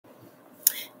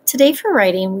Today for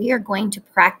writing, we are going to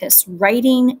practice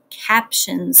writing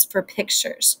captions for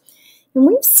pictures. And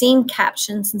we've seen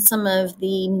captions in some of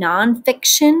the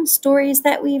nonfiction stories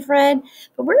that we've read,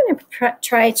 but we're going to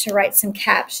try to write some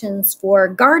captions for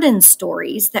garden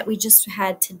stories that we just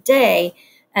had today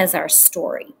as our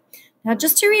story. Now,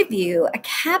 just to review, a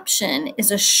caption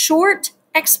is a short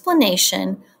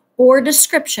explanation or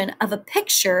description of a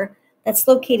picture that's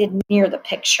located near the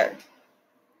picture.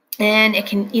 And it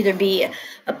can either be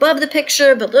above the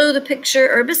picture, below the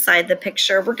picture, or beside the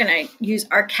picture. We're going to use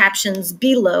our captions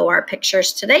below our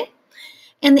pictures today.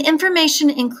 And the information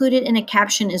included in a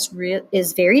caption is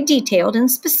very detailed and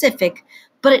specific,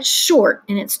 but it's short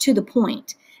and it's to the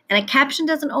point. And a caption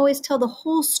doesn't always tell the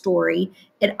whole story.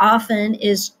 It often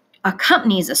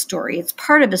accompanies a story. It's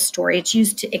part of a story. It's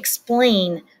used to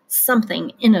explain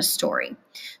something in a story.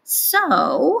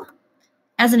 So,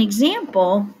 as an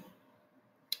example,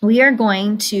 we are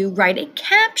going to write a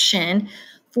caption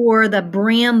for the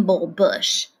bramble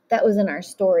bush that was in our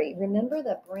story. Remember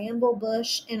the bramble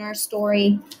bush in our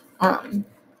story?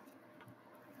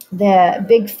 The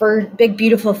big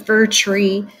beautiful fir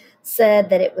tree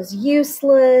said that it was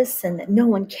useless and that no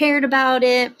one cared about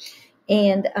it.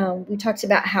 And we talked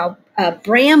about how a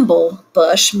bramble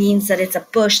bush means that it's a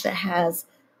bush that has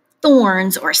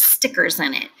thorns or stickers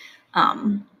in it.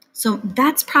 So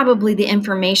that's probably the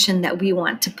information that we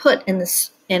want to put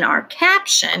in our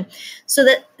caption so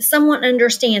that someone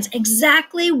understands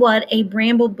exactly what a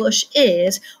bramble bush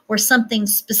is or something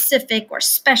specific or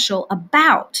special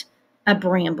about a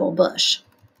bramble bush.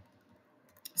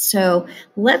 So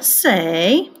let's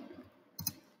say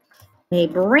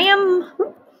I'm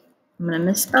going to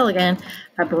misspell again.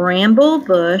 A bramble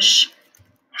bush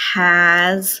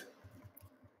has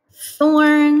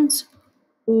thorns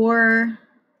or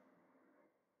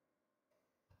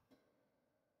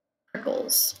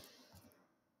prickles.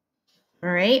 All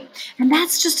right. And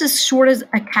that's just as short as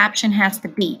a caption has to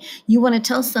be. You want to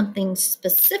tell something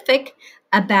specific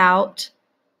about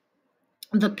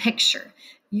the picture.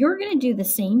 You're going to do the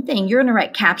same thing. You're going to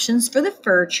write captions for the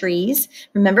fir trees.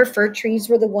 Remember, fir trees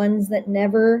were the ones that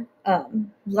never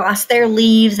lost their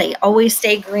leaves. They always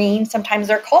stay green. Sometimes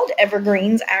they're called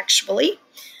evergreens, actually,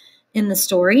 in the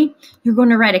story. You're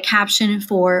going to write a caption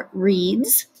for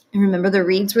reeds. And remember, the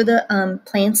reeds were the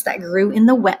plants that grew in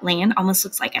the wetland, almost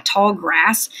looks like a tall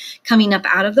grass coming up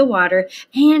out of the water.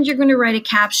 And you're going to write a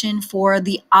caption for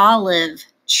the olive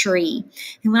tree.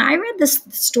 And when I read this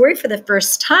story for the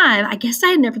first time, I guess I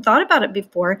had never thought about it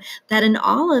before, that an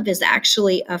olive is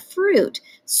actually a fruit.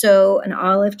 So an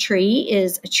olive tree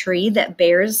is a tree that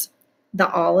bears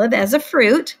the olive as a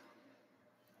fruit.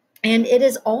 And it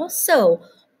is also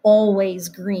always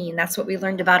green. That's what we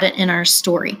learned about it in our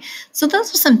story. So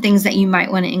those are some things that you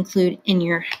might want to include in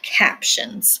your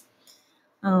captions.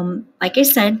 Like I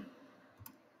said,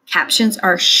 captions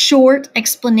are short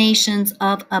explanations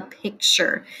of a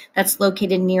picture that's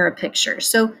located near a picture.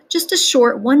 So just a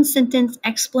short one-sentence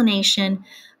explanation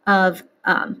of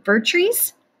fir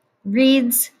trees,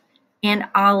 reeds, and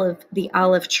the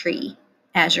olive tree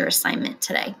as your assignment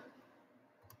today.